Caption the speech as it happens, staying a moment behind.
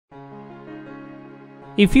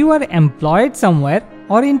If you are employed somewhere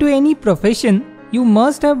or into any profession, you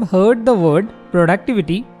must have heard the word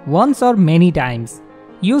productivity once or many times.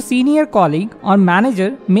 Your senior colleague or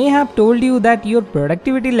manager may have told you that your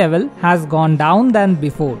productivity level has gone down than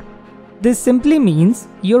before. This simply means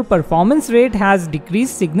your performance rate has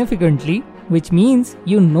decreased significantly, which means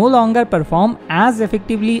you no longer perform as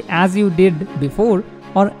effectively as you did before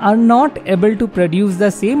or are not able to produce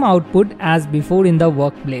the same output as before in the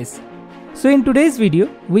workplace. So in today's video,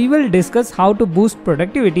 we will discuss how to boost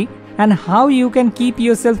productivity and how you can keep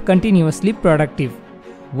yourself continuously productive.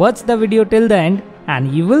 Watch the video till the end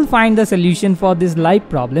and you will find the solution for this life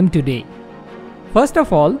problem today. First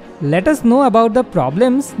of all, let us know about the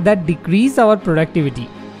problems that decrease our productivity.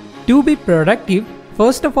 To be productive,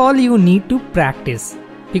 first of all you need to practice.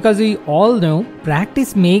 Because we all know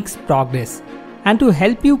practice makes progress. And to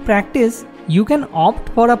help you practice, you can opt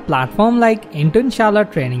for a platform like Internshala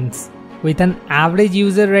Trainings. With an average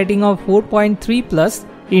user rating of 4.3+,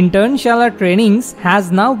 Internshala Trainings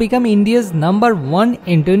has now become India's #1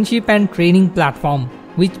 internship and training platform,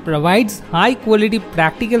 which provides high-quality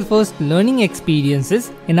practical-first learning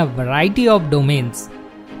experiences in a variety of domains.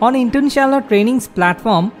 On Internshala Trainings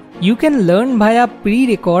platform, you can learn via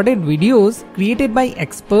pre-recorded videos created by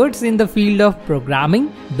experts in the field of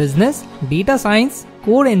programming, business, data science,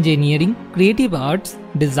 core engineering, creative arts,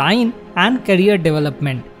 design, and career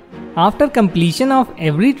development. After completion of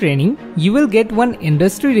every training, you will get one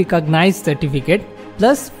industry-recognized certificate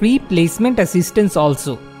plus free placement assistance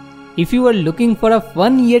also. If you are looking for a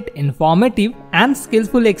fun yet informative and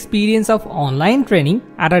skillful experience of online training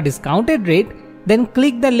at a discounted rate, then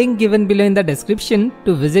click the link given below in the description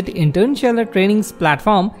to visit Internshala Trainings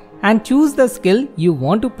platform and choose the skill you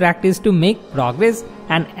want to practice to make progress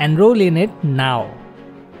and enroll in it now.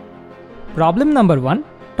 Problem number 1.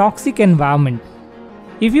 Toxic environment.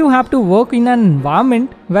 If you have to work in an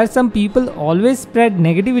environment where some people always spread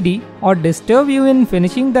negativity or disturb you in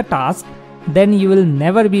finishing the task, then you will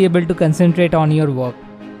never be able to concentrate on your work.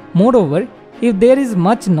 Moreover, if there is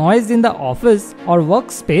much noise in the office or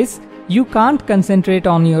workspace, you can't concentrate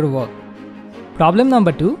on your work. Problem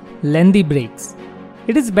number 2. Lengthy breaks.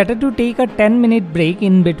 It is better to take a 10-minute break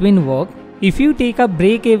in between work. If you take a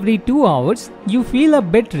break every 2 hours, you feel a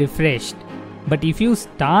bit refreshed. But if you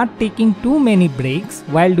start taking too many breaks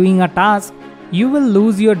while doing a task, you will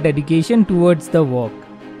lose your dedication towards the work.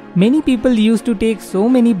 Many people used to take so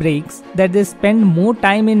many breaks that they spend more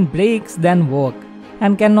time in breaks than work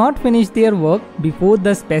and cannot finish their work before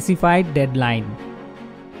the specified deadline.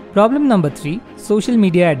 Problem number 3. Social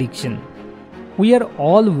media addiction. We are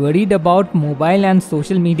all worried about mobile and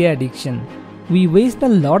social media addiction. We waste a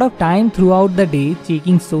lot of time throughout the day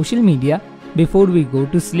checking social media before we go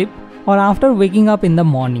to sleep or after waking up in the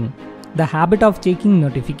morning. The habit of checking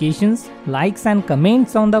notifications, likes and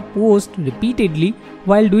comments on the post repeatedly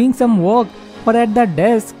while doing some work or at the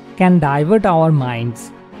desk can divert our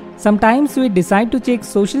minds. Sometimes we decide to check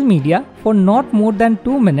social media for not more than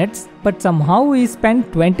 2 minutes, but somehow we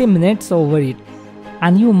spend 20 minutes over it.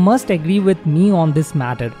 And you must agree with me on this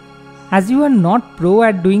matter. As you are not pro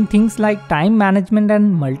at doing things like time management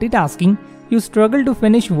and multitasking, you struggle to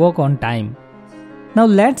finish work on time. Now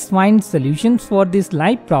let's find solutions for these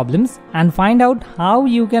life problems and find out how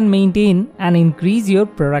you can maintain and increase your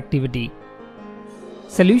productivity.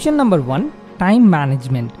 Solution number 1. Time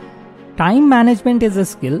management. Time management is a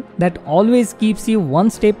skill that always keeps you one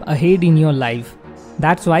step ahead in your life.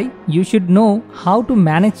 That's why you should know how to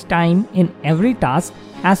manage time in every task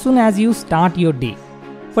as soon as you start your day.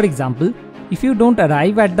 For example, if you don't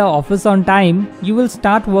arrive at the office on time, you will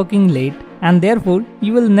start working late and therefore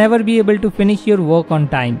you will never be able to finish your work on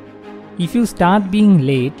time. If you start being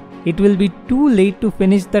late, it will be too late to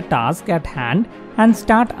finish the task at hand and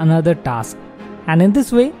start another task. And in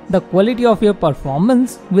this way, the quality of your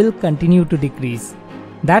performance will continue to decrease.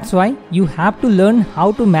 That's why you have to learn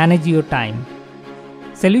how to manage your time.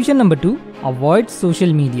 Solution number 2. Avoid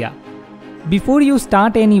social media. Before you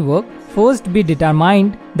start any work, first be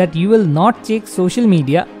determined that you will not check social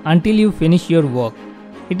media until you finish your work.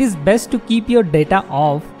 It is best to keep your data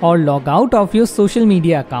off or log out of your social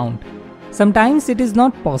media account. Sometimes it is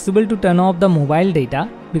not possible to turn off the mobile data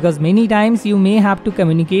because many times you may have to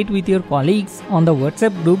communicate with your colleagues on the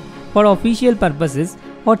WhatsApp group for official purposes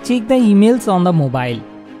or check the emails on the mobile.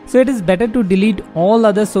 So it is better to delete all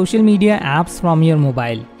other social media apps from your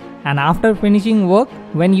mobile. And after finishing work,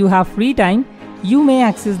 when you have free time, you may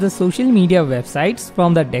access the social media websites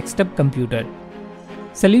from the desktop computer.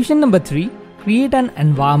 Solution number 3. Create an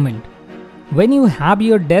environment. When you have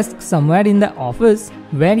your desk somewhere in the office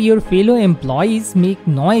where your fellow employees make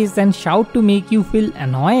noise and shout to make you feel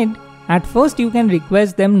annoyed, At first you can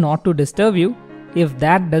request them not to disturb you. If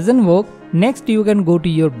that doesn't work, next you can go to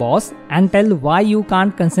your boss and tell why you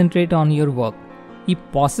can't concentrate on your work. If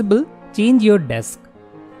possible, change your desk.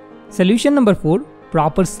 Solution number 4.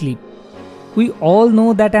 Proper sleep. We all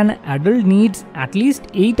know that an adult needs at least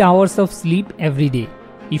 8 hours of sleep every day.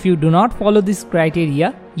 If you do not follow this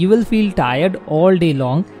criteria, you will feel tired all day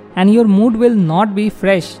long and your mood will not be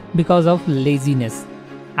fresh because of laziness.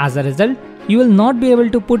 As a result, you will not be able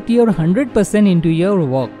to put your 100% into your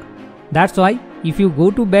work. That's why if you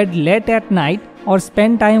go to bed late at night or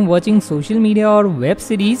spend time watching social media or web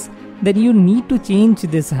series, then you need to change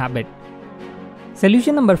this habit.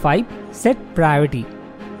 Solution number 5. Set priority.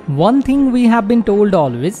 One thing we have been told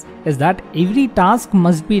always is that every task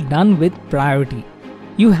must be done with priority.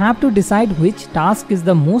 You have to decide which task is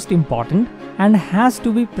the most important and has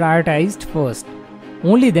to be prioritized first.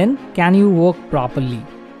 Only then can you work properly.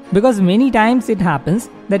 Because many times it happens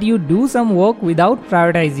that you do some work without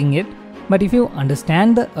prioritizing it, but if you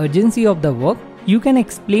understand the urgency of the work, you can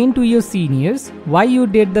explain to your seniors why you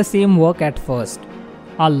did the same work at first.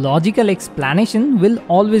 A logical explanation will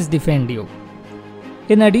always defend you.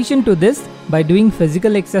 In addition to this, by doing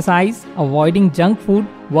physical exercise, avoiding junk food,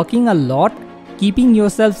 working a lot, keeping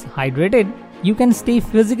yourselves hydrated, you can stay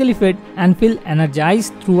physically fit and feel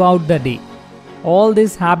energized throughout the day. All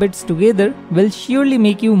these habits together will surely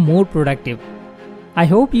make you more productive. I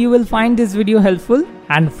hope you will find this video helpful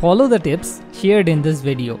and follow the tips shared in this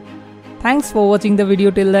video. Thanks for watching the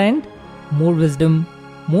video till the end. More wisdom,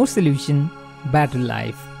 more solution, better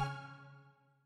life.